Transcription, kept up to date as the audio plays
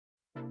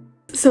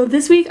So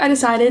this week I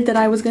decided that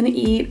I was gonna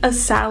eat a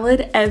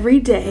salad every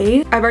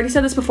day. I've already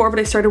said this before, but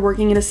I started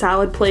working in a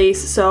salad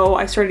place, so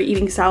I started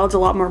eating salads a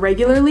lot more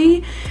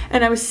regularly,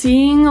 and I was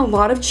seeing a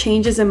lot of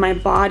changes in my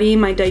body,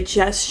 my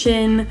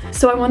digestion.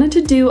 So I wanted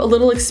to do a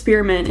little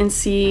experiment and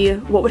see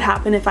what would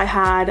happen if I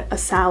had a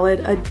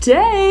salad a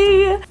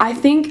day. I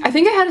think I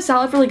had a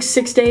salad for like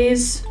 6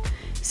 days.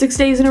 6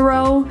 days in a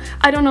row.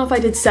 I don't know if I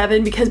did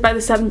 7 because by the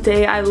 7th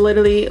day I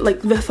literally,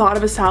 like, the thought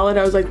of a salad,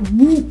 I was like,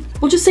 woo.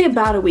 We'll just say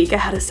about a week I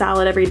had a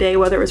salad every day,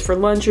 whether it was for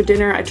lunch or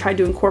dinner. I tried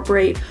to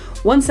incorporate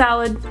one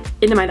salad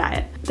into my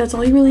diet. That's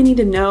all you really need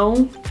to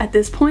know at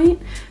this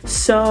point.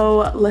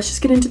 So let's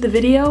just get into the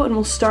video and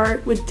we'll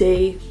start with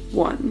day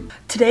 1.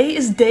 Today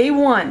is day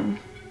 1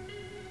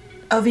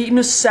 of eating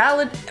a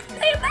salad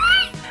every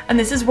day. And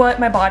this is what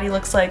my body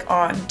looks like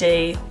on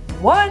day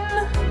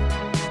 1.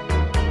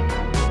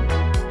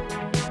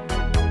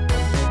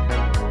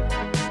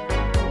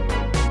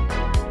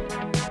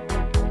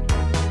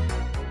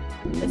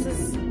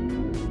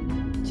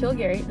 Chill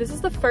Gary. This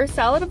is the first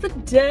salad of the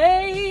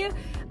day.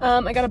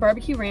 I got a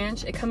barbecue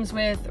ranch. It comes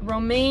with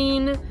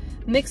romaine,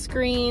 mixed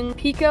green,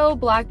 pico,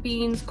 black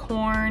beans,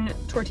 corn,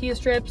 tortilla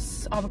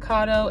strips,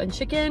 avocado, and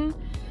chicken.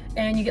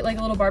 And you get like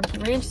a little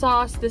barbecue ranch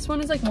sauce. This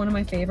one is like one of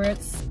my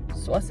favorites.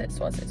 Sauce it,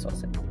 sauce it,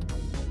 sauce it.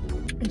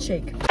 And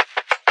shake.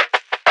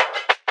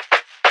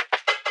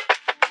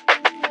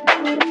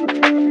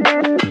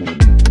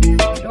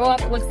 Take it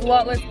off. Looks a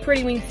lot less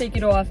pretty when you take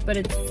it off, but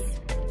it's,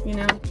 you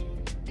know,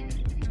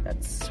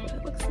 that's what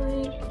it looks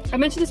like. I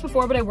mentioned this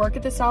before, but I work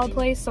at this salad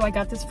place, so I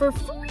got this for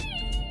free.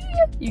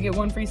 You get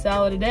 1 free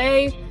salad a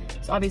day,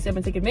 so obviously I'm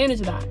gonna take advantage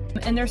of that.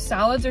 And their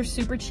salads are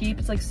super cheap.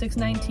 It's like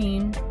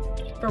 $6.19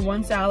 for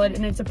 1 salad,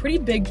 and it's a pretty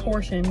big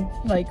portion.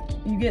 Like,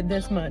 you get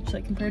this much,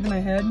 like, compared to my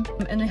head.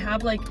 And they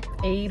have like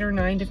 8 or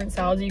 9 different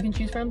salads that you can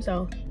choose from,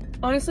 so.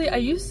 Honestly, I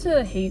used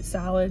to hate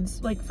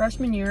salads. Like,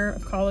 freshman year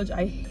of college,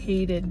 I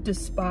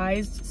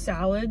despised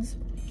salads.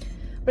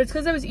 But it's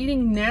because I was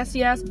eating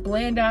nasty-ass,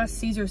 bland-ass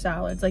Caesar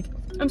salads. Like,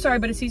 I'm sorry,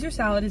 but a Caesar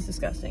salad is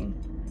disgusting.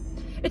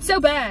 It's so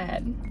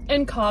bad.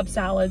 And Cobb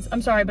salads.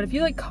 I'm sorry, but if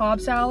you like Cobb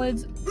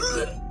salads,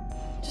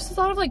 just the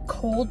thought of like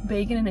cold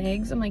bacon and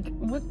eggs, I'm like,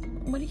 what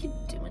are you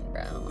doing,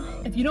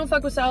 bro? If you don't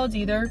fuck with salads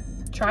either,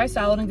 try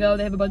Salad and Go.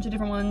 They have a bunch of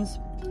different ones.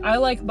 I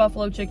like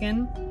buffalo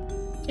chicken.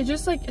 It's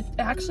just like, it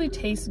actually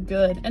tastes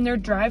good. And their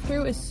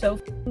drive-thru is so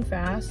f***ing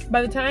fast.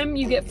 By the time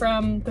you get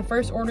from the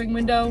first ordering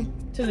window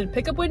to the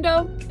pickup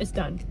window, it's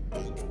done.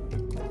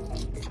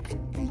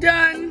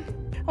 Done.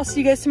 I'll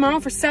see you guys tomorrow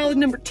for salad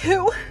number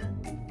 2.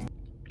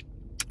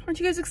 Aren't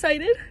you guys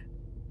excited?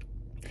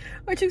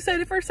 Aren't you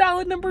excited for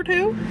salad number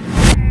 2?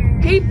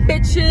 Hey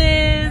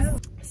bitches!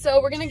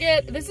 So we're gonna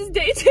get, this is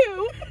day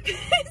 2.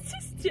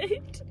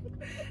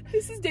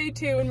 This is day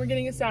 2 and we're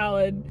getting a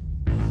salad.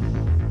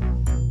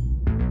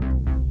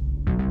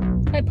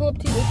 I pull up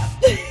to you.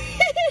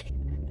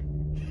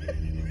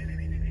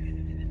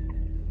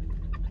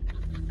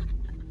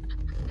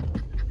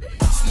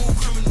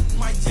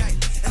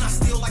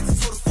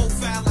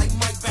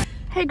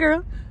 Hey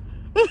girl.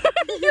 You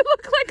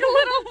look like a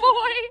little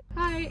boy.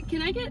 Hi,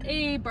 can I get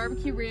a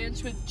barbecue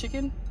ranch with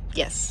chicken?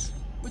 Yes.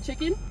 With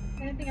chicken?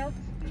 Anything else?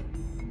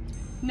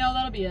 No,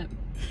 that'll be it.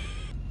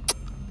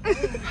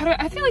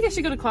 I feel like I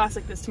should go to class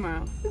like this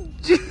tomorrow.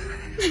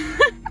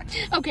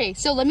 Okay,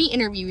 so let me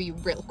interview you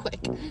real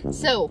quick.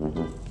 So,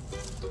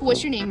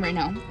 what's your name right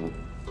now?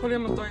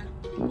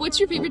 What's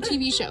your favorite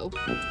TV show?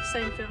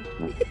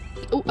 Seinfeld.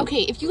 Oh,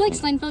 okay, if you like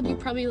Seinfeld, you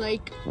probably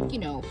like, you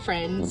know,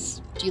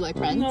 Friends. Do you like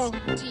Friends? No.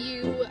 Do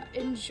you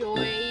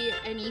enjoy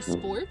any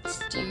sports?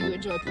 Do you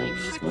enjoy playing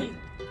any sport?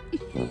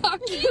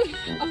 Hockey?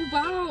 Oh,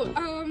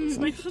 wow. It's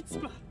my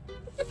chutzpah.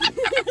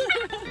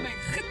 My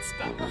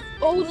chutzpah.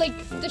 Oh, like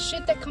the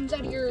shit that comes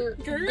out of your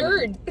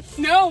gird.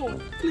 No.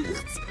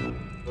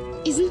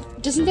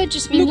 Doesn't that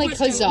just mean No like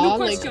question, huzzah, no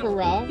like question.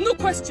 hurrah? No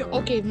question.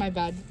 Okay, my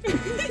bad.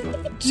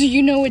 Do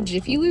you know what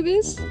Jiffy Lube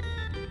is?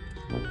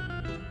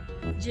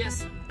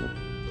 Yes.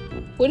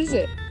 What is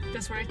it?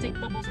 That's where I take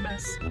bubbles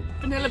baths.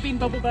 Vanilla bean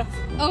bubble bath.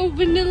 Oh,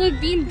 vanilla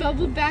bean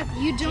bubble bath.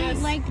 You don't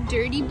Yes. like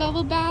dirty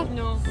bubble bath?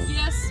 No.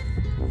 Yes.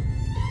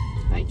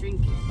 I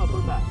drink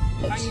bubble bath.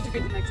 I need to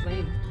get the next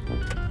lane.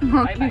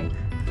 Okay. Bye bye.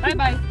 Bye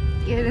bye.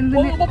 Get in the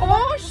Whoa, whoa, whoa, whoa.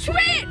 Oh,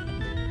 shit!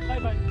 Bye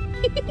bye.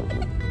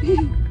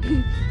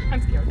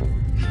 I'm scared.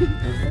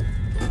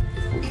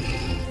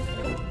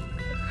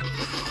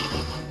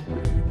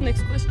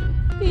 Next question.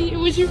 Hey,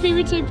 what's your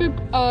favorite type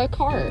of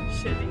car?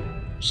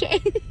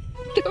 Chevy.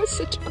 That was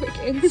such a quick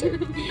answer.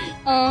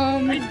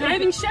 I'm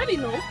driving Chevy,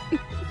 no?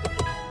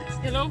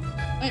 Hello?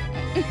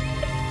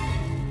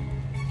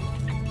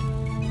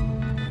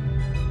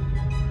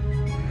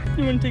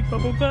 You wanna take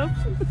bubble bath?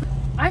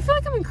 I feel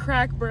like I'm in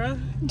crack, bruh.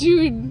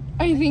 Dude,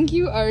 I think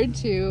you are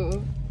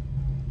too.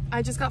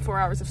 I just got 4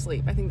 hours of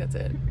sleep. I think that's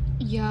it.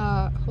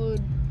 Yeah,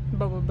 hold.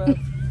 Bubble bath.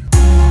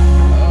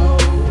 Oh,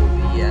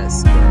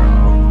 yes, girl.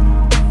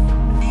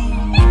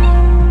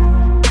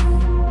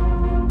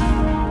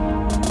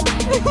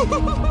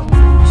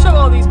 Show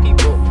all these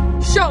people.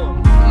 Show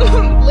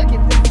them. Look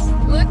at this.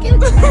 Look at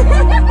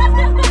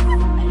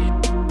this.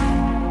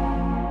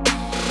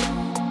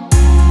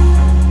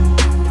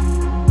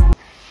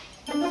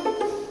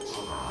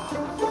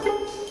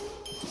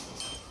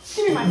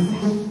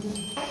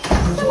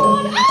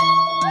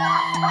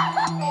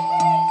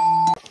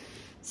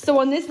 So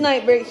on this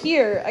night right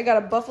here, I got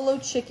a buffalo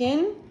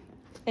chicken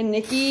and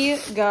Nikki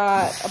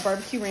got a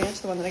barbecue ranch,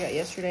 the one that I got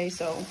yesterday,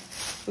 so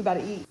we about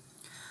to eat.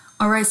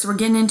 All right, so we're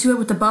getting into it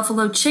with the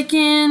buffalo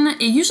chicken.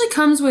 It usually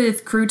comes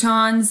with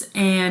croutons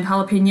and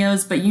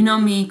jalapenos, but you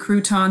know me,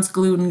 croutons,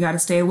 gluten, gotta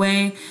stay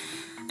away.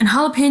 And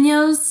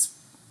jalapenos,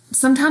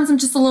 sometimes I'm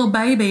just a little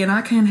baby and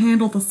I can't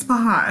handle the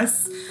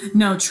spice.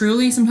 No,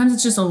 truly, sometimes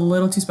it's just a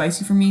little too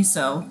spicy for me,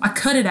 so I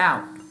cut it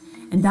out.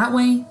 And that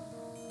way,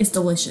 it's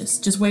delicious.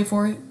 Just wait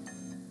for it.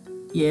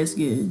 Yeah, it's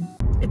good.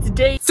 It's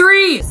day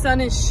 3. The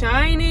sun is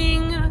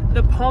shining.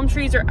 The palm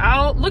trees are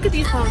out. Look at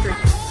these palm trees.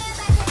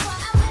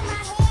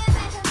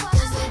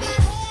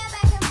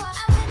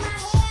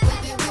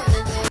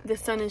 The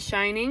sun is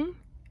shining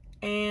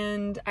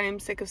and I am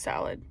sick of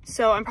salad.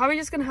 So I'm probably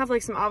just gonna have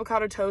like some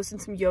avocado toast and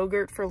some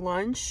yogurt for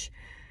lunch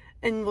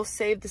and we'll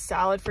save the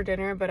salad for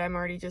dinner, but I'm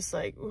already just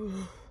like,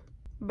 ooh.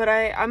 But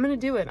I'm gonna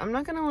do it. I'm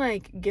not gonna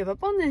like give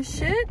up on this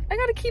shit. I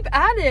gotta keep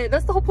at it.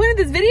 That's the whole point of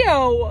this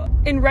video.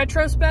 In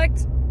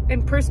retrospect,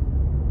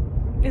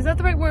 is that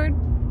the right word?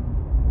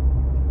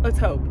 Let's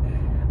hope.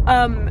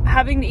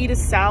 Having to eat a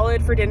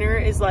salad for dinner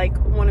is like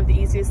one of the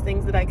easiest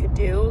things that I could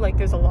do. Like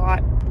there's a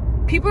lot.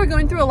 People are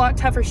going through a lot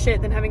tougher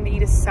shit than having to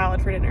eat a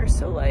salad for dinner.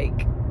 So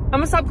like, I'm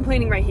gonna stop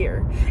complaining right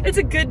here. It's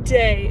a good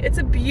day. It's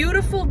a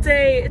beautiful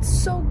day. It's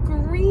so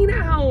green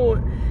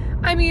out.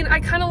 I mean, I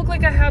kind of look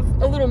like I have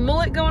a little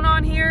mullet going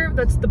on here.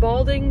 That's the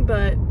balding,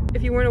 but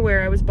if you weren't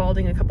aware, I was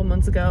balding a couple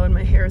months ago and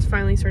my hair is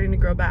finally starting to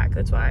grow back.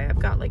 That's why I've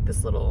got like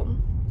this little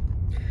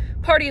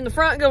party in the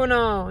front going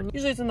on.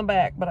 Usually it's in the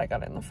back, but I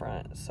got it in the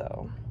front,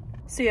 so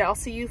yeah, I'll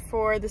see you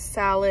for the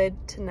salad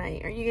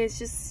tonight. Are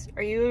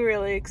you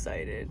really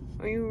excited?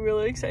 Are you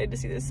really excited to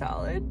see this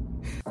salad?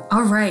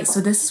 All right,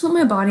 so this is what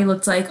my body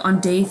looked like on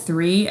day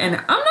 3, and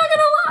I'm not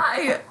gonna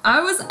lie,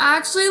 I was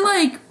actually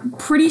like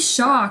pretty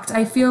shocked.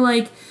 I feel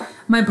like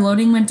my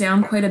bloating went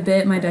down quite a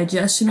bit. My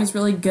digestion was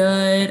really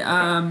good.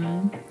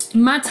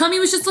 My tummy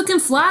was just looking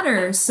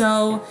flatter.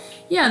 So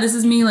yeah, this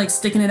is me like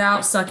sticking it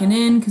out, sucking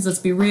in, because let's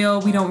be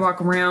real, we don't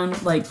walk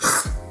around like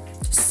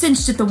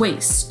cinched at the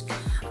waist.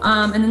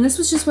 And then this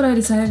was just what I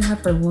decided to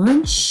have for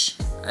lunch.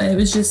 It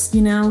was just,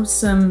 you know,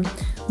 some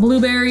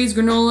blueberries,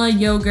 granola,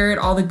 yogurt,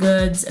 all the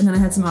goods, and then I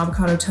had some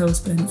avocado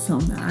toast, but I didn't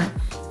film that.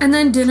 And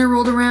then dinner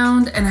rolled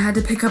around and I had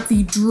to pick up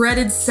the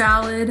dreaded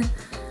salad,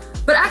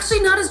 but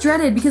actually not as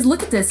dreaded because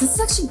look at this. This is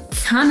actually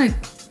kind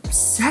of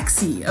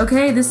sexy,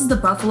 okay? This is the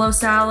buffalo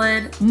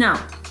salad. No,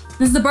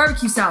 this is the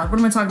barbecue salad. What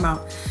am I talking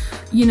about?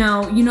 You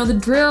know the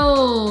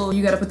drill.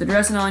 You gotta put the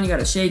dressing on, you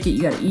gotta shake it,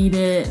 you gotta eat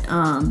it.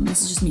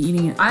 This is just me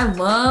eating it. I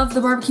love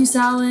the barbecue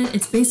salad.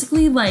 It's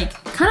basically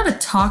like kind of a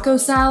taco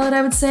salad,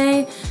 I would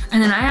say.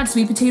 And then I add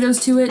sweet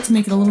potatoes to it to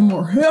make it a little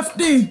more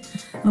hefty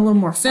and a little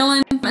more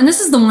filling. And this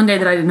is the one day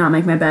that I did not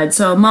make my bed.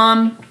 So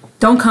Mom,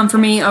 don't come for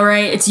me, all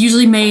right? It's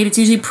usually made, it's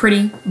usually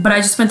pretty, but I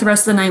just spent the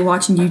rest of the night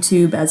watching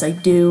YouTube as I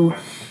do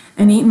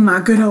and eating my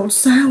good old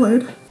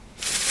salad.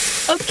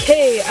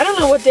 Okay, I don't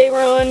know what day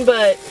we're on,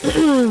 but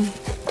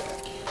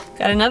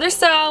got another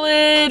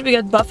salad. We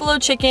got buffalo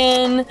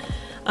chicken.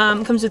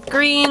 Comes with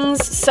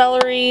greens,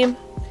 celery,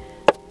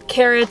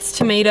 carrots,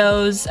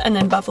 tomatoes, and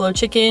then buffalo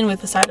chicken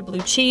with a side of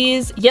blue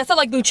cheese. Yes, I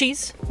like blue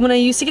cheese. When I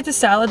used to get the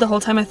salad, the whole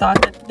time I thought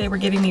that they were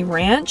giving me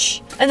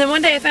ranch. And then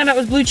one day I found out it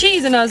was blue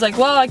cheese and I was like,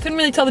 well, I couldn't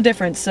really tell the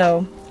difference,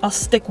 so I'll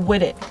stick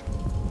with it.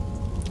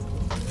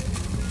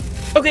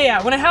 Okay,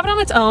 yeah, when I have it on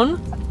its own,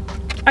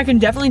 I can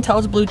definitely tell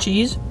it's blue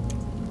cheese.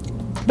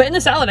 But in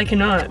the salad, I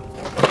cannot.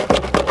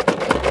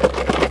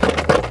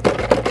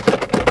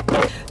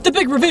 The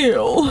big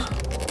reveal.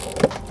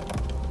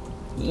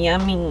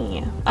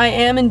 Yummy. I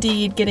am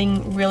indeed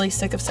getting really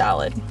sick of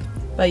salad,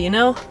 but you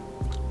know,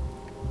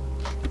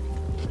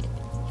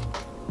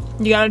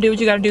 you gotta do what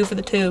you gotta do for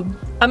the tube.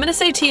 I'm gonna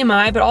say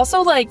TMI, but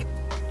also like,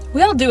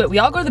 we all do it. We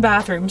all go to the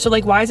bathroom. So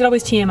like, why is it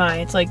always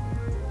TMI? It's like,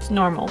 it's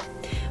normal.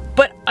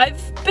 But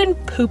I've been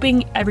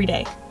pooping every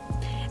day.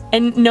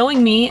 And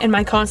knowing me and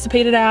my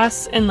constipated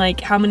ass and like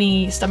how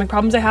many stomach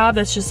problems I have,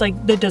 that's just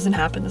like, that doesn't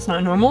happen. That's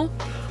not normal.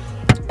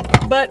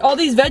 But all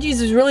these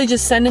veggies is really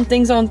just sending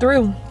things on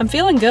through. I'm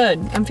feeling good.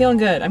 I'm feeling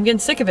good. I'm getting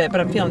sick of it, but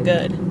I'm feeling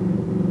good.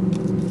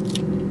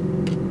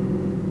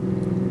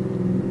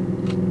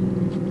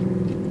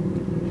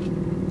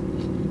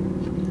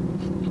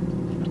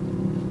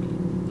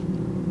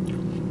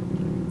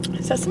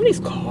 Is that somebody's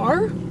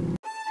car?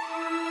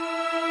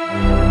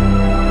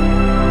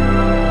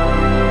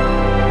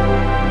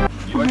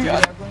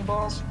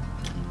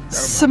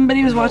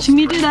 Somebody was watching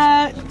me do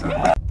that.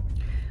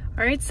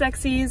 All right,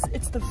 sexies,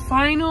 it's the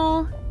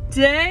final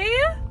day.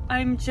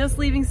 I'm just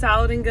leaving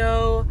Salad and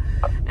Go,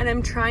 and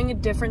I'm trying a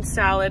different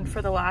salad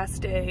for the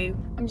last day.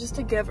 I'm just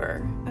a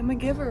giver. I'm a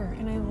giver,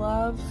 and I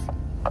love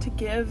to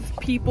give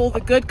people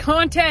the good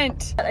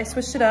content. I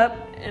switched it up,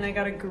 and I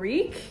got a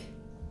Greek.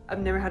 I've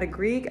never had a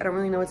Greek. I don't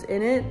really know what's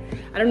in it.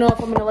 I don't know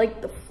if I'm gonna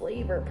like the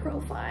flavor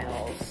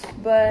profiles,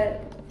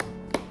 but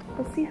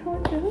let's see how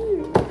it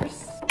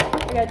goes.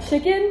 I got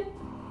chicken.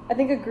 I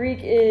think a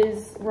Greek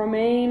is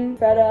romaine,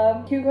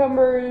 feta,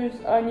 cucumbers,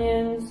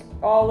 onions,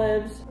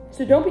 olives,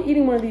 So don't be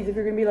eating one of these if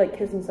you're gonna be like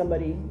kissing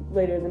somebody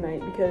later in the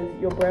night because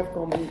your breath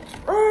gonna be.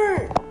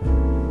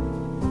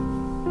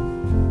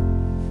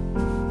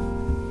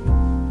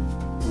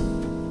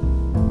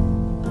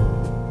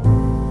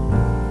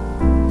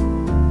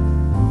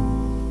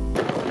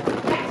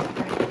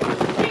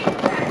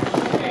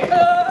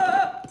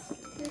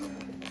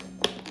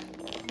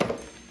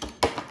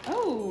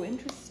 Oh,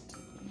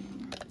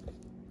 interesting.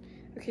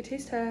 Okay,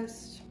 taste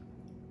test.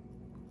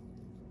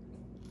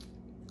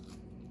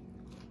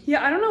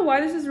 Yeah, I don't know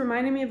why this is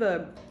reminding me of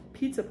a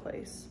pizza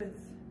place.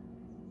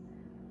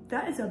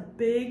 That is a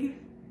big.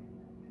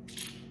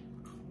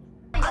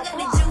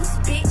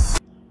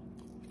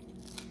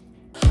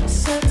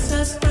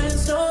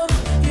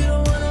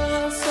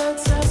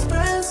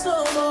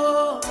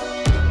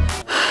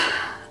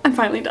 I'm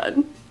finally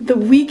done. The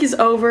week is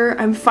over.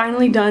 I'm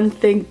finally done,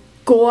 thank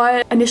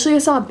God. Initially, I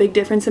saw a big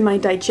difference in my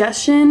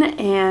digestion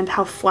and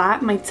how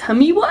flat my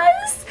tummy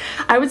was.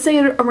 I would say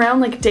around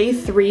like day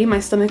 3,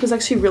 my stomach was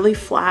actually really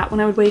flat when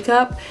I would wake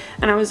up,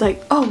 and I was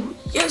like, oh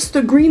yes,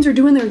 the greens are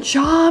doing their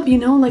job, you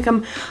know, like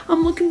I'm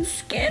looking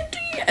skinty.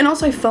 And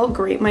also I felt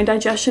great. My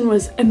digestion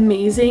was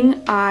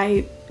amazing.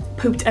 I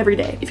pooped every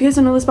day. If you guys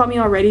don't know this about me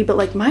already, but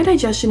like my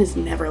digestion is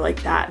never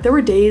like that. There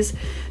were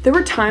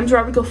times where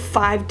I would go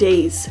 5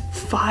 days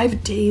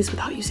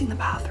without using the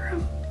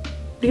bathroom.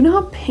 Do you know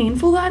how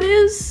painful that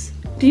is?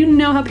 Do you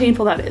know how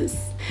painful that is?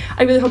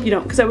 I really hope you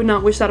don't, because I would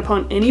not wish that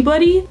upon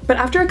anybody. But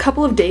after a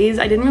couple of days,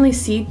 I didn't really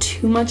see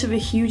too much of a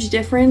huge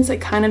difference. I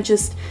kind of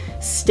just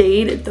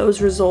stayed at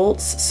those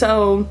results.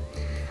 So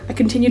I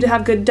continued to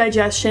have good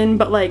digestion,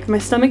 but like my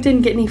stomach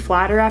didn't get any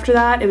flatter after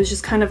that. It was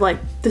just kind of like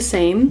the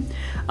same,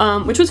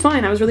 which was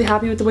fine. I was really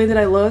happy with the way that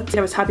I looked.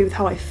 I was happy with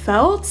how I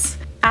felt.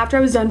 After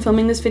I was done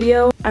filming this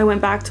video, I went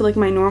back to like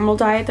my normal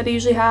diet that I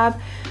usually have.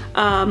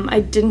 I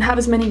didn't have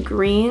as many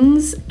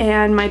greens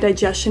and my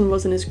digestion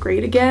wasn't as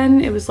great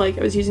again. It was like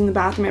I was using the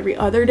bathroom every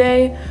other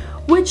day,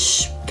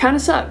 which kind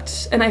of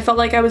sucked. And I felt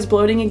like I was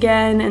bloating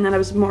again and then I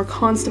was more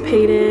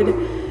constipated.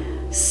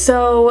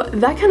 So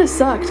that kind of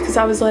sucked because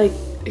I was like,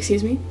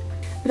 excuse me?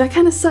 That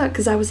kind of sucked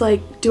because I was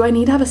like, do I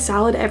need to have a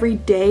salad every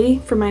day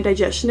for my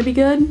digestion to be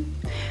good?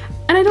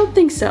 And I don't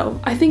think so.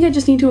 I think I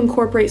just need to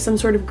incorporate some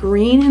sort of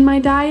green in my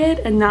diet,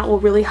 and that will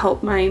really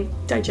help my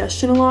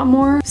digestion a lot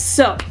more.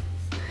 So,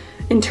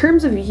 in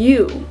terms of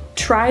you,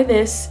 try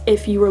this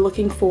if you are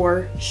looking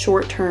for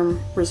short-term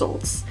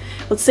results.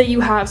 Let's say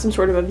you have some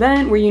sort of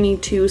event where you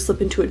need to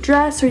slip into a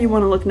dress or you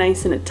want to look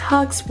nice in a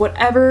tux,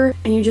 whatever,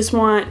 and you just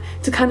want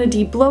to kind of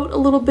de-bloat a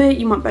little bit,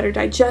 you want better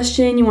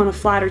digestion, you want a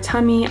flatter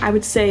tummy, I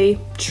would say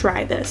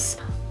try this.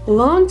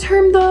 Long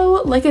term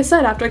though, like I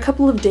said, after a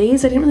couple of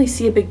days, I didn't really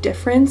see a big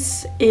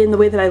difference in the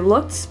way that I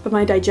looked, but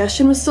my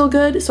digestion was still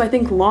good. So I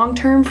think long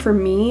term for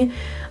me,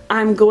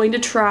 I'm going to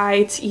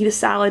try to eat a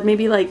salad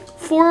maybe like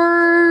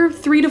 3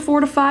 to 4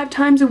 to 5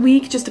 times a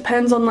week. Just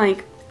depends on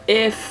like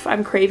if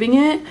I'm craving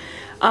it.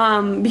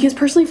 Because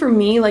personally for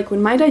me, like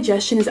when my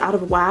digestion is out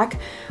of whack,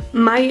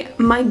 my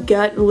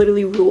gut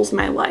literally rules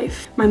my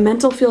life. My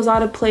mental feels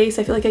out of place.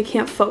 I feel like I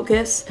can't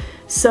focus.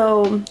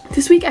 So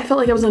this week I felt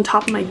like I was on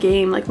top of my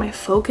game. Like my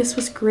focus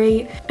was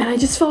great and I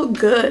just felt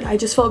good. I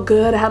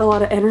had a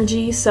lot of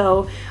energy.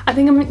 So I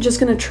think I'm just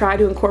gonna try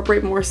to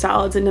incorporate more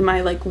salads into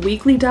my like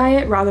weekly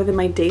diet rather than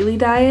my daily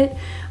diet.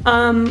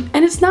 And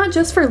it's not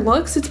just for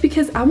looks, it's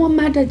because I want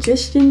my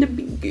digestion to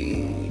be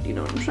good. You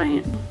know what I'm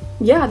saying?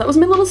 Yeah, that was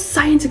my little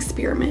science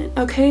experiment,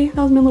 okay?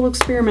 That was my little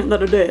experiment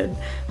that I did.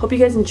 Hope you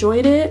guys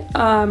enjoyed it.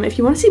 If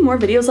you want to see more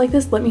videos like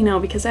this, let me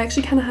know because I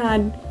actually kind of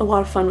had a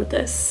lot of fun with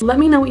this. Let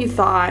me know what you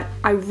thought.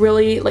 I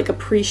really like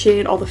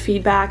appreciate all the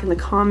feedback and the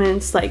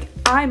comments. Like,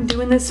 I'm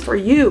doing this for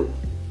you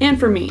and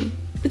for me.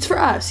 It's for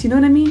us, you know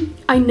what I mean?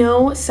 I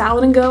know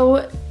Salad &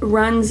 Go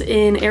runs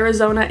in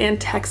Arizona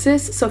and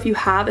Texas, so if you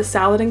have a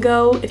Salad &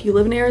 Go, if you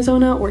live in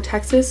Arizona or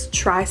Texas,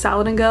 try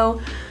Salad & Go.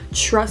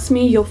 Trust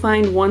me, you'll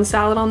find one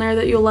salad on there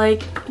that you'll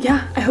like.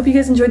 Yeah, I hope you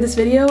guys enjoyed this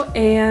video,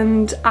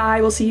 and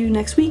I will see you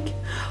next week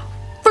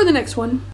for the next one.